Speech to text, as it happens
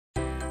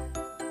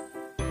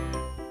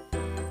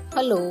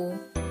Hello,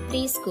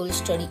 pre school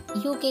study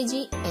UKG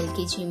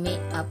LKG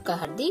में आपका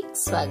हार्दिक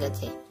स्वागत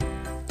है।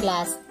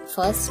 Class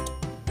first,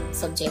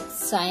 subject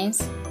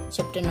science,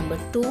 chapter number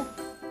 2,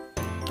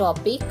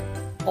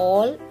 topic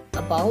all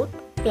about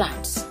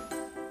plants.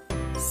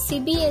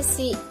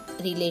 CBSE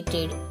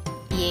related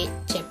ये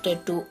chapter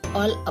 2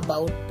 all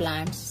about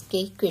plants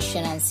के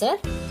question answer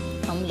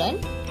हम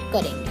learn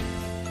करेंगे।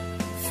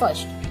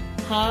 First,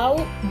 how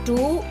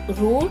do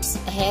roots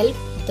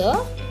help the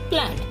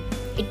plant?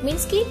 It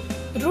means कि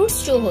roots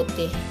जो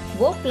होते हैं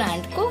वो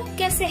प्लांट को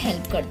कैसे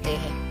हेल्प करते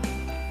हैं।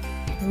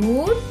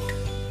 Root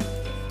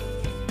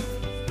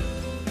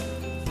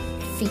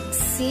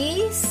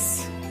fixes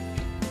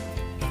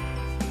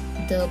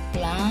the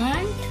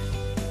plant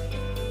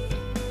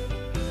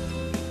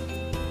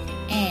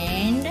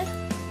and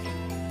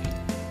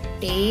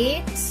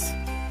takes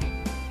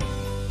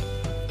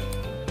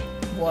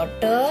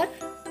water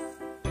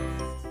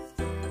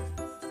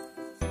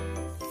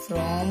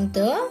from the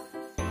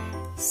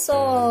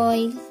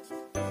soil.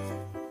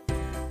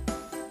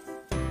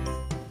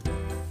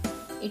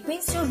 It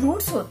means जो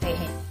रूट्स होते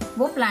हैं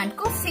वो प्लांट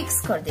को फिक्स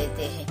कर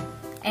देते हैं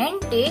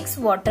and takes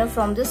water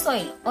from the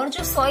soil. और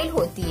जो सॉइल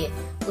होती है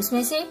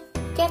उसमें से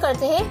क्या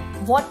करते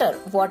हैं,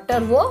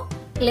 वाटर वो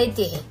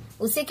लेते हैं।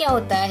 उससे क्या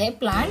होता है,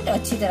 प्लांट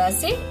अच्छी तरह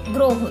से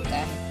ग्रो होता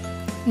है।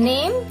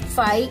 Name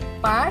 5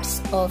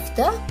 parts of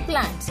the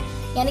plants,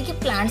 यानी कि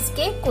प्लांट्स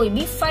के कोई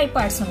भी 5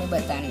 पार्ट्स हमें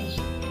बताने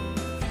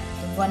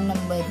हैं। 1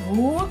 number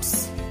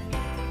roots,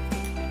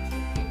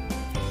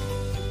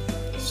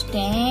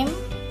 stem,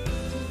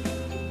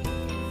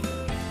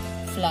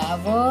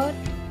 flower,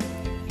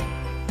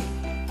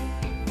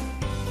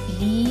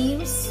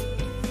 leaves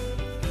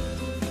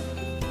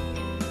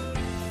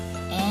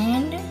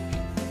and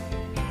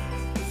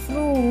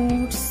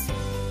fruits.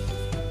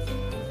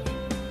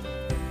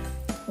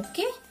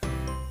 Okay,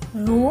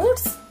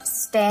 roots,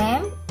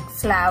 stem,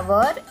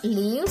 flower,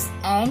 leaves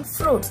and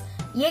fruits,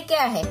 ये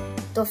क्या है?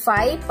 तो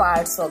 5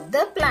 पार्ट्स ऑफ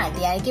द प्लांट,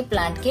 यानी कि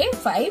प्लांट के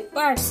 5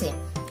 पार्ट्स है।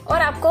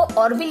 और आपको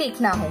और भी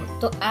लिखना हो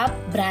तो आप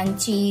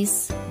ब्रांचेस,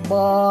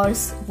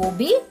 बर्ड्स वो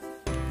भी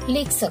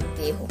लिख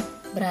सकते हो।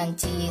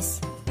 ब्रांचेस,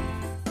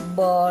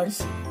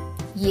 बर्ड्स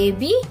ये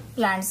भी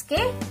प्लांट्स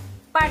के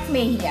पार्ट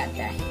में ही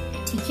आता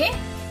है। ठीक है।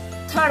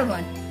 Third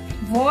one,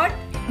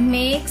 what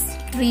makes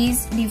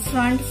trees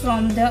different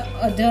from the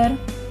other?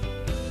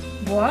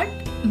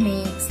 What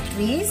makes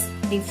trees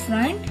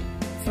different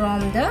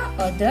from the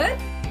other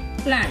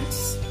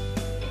plants?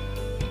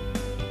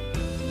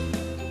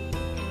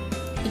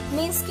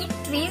 Means कि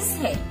ट्रीज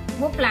है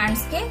वो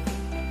प्लांट्स के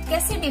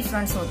कैसे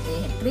डिफरेंस होते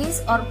हैं, ट्रीज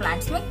और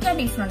प्लांट्स में क्या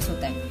डिफरेंस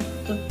होता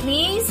है। तो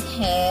trees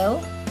have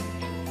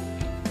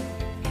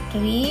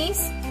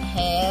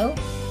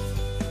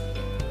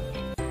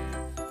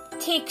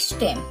thick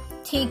stem.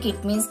 Thick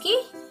it means कि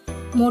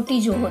मोटी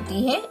जो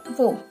होती है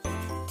वो,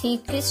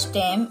 thick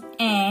stem.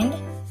 And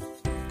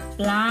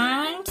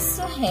plants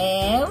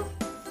have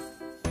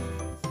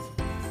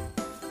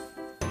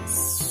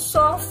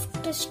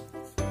soft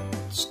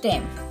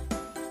stem.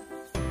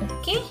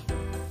 Okay,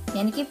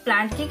 यानी कि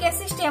प्लांट की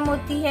कैसी स्टेम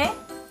होती है,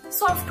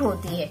 सॉफ्ट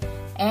होती है।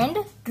 एंड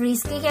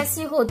ट्रीज की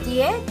कैसी होती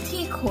है,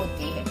 थिक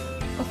होती है।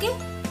 ओके,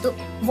 तो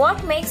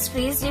what makes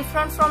trees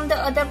different from the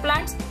other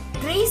plants?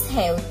 Trees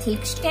have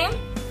thick stem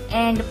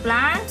and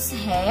plants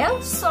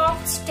have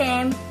soft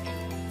stem.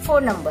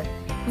 4 number,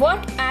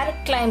 what are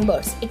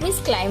climbers? It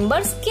means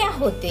climbers क्या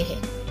होते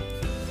हैं?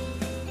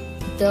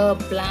 The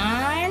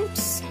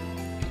plants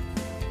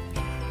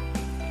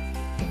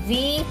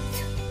with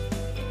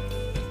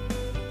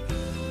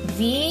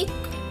weak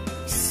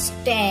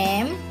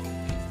stem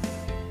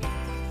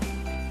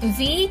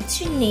which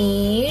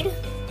need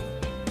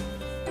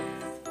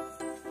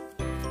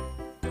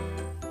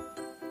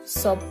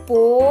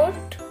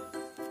support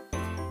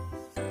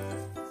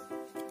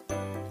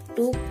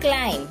to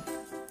climb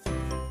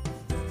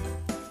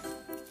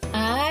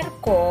are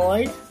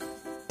called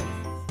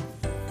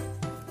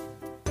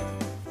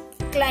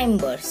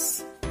climbers.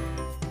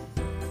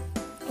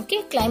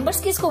 Okay, climbers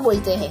किसको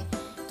बोलते हैं?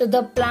 तो the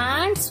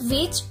plants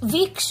which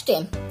week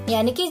stem,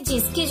 यानी कि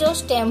जिसकी जो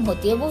स्टेम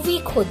होती है वो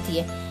वीक होती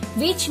है।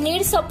 विच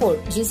नीड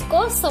सपोर्ट,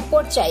 जिसको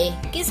सपोर्ट चाहिए।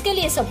 किसके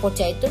लिए सपोर्ट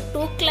चाहिए? तो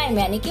टू क्लाइम,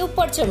 यानी कि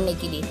ऊपर चढ़ने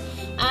के लिए।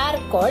 आर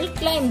कॉल्ड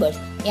क्लाइंबर्स,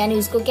 यानी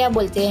उसको क्या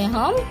बोलते हैं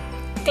हम?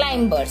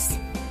 Climbers.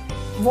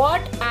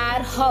 What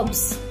are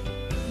hubs?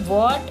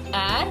 What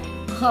are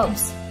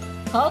hubs?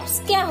 Hubs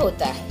क्या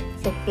होता है?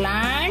 तो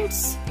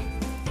plants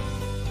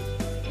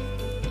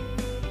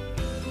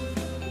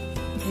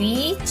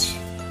which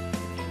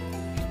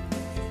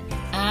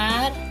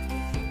are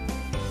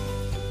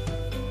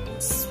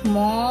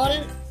small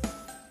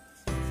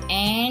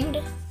and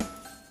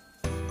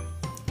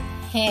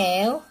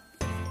have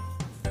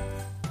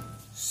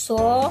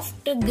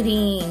soft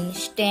green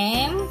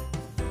stem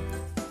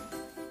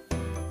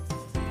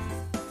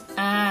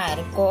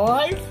are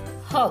called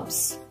hubs.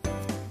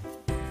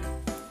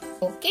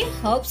 Okay,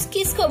 hubs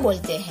किसको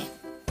बोलते हैं?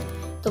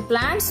 तो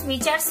प्लांट्स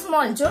विच आर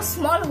स्मॉल, जो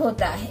स्मॉल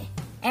होता है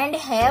and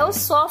have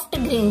soft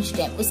green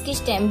stem, उसकी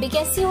स्टेम भी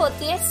कैसी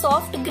होती है,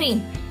 soft green,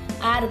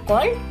 are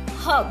called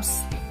herbs.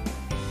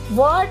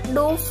 What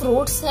do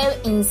fruits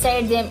have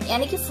inside them?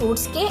 यानी कि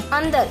फ्रूट्स के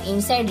अंदर,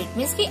 इनसाइड इट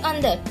मीन्स के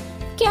अंदर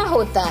क्या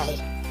होता है,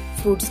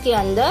 फ्रूट्स के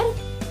अंदर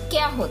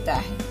क्या होता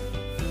है।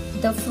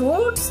 The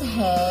fruits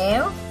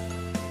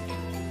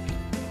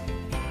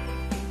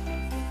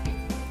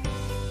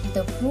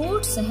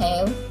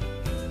have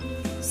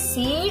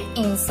seed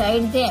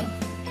inside them।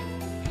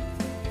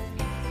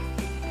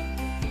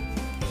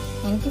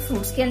 यानी कि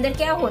फ्रूट्स के अंदर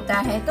क्या होता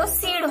है, तो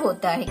सीड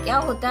होता है। क्या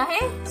होता है,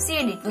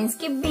 सीड, इट मीन्स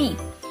की B.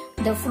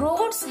 The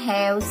fruits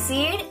have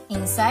seed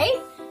inside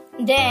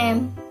them।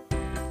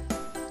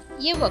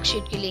 ये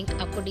वर्कशीट की लिंक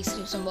आपको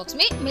डिस्क्रिप्शन बॉक्स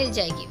में मिल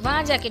जाएगी,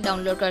 वहाँ जाके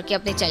डाउनलोड करके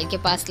अपने चाइल्ड के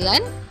पास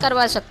लर्न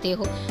करवा सकते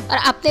हो। और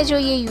आपने जो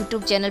ये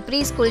YouTube channel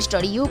pre school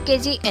study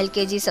UKG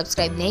LKG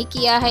subscribe नहीं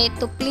किया है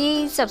तो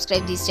please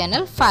subscribe this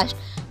channel fast.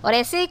 और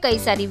ऐसे कई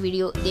सारी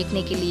वीडियो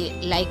देखने के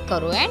लिए लाइक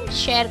करो एंड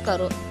शेयर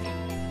करो।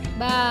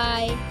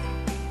 बाय।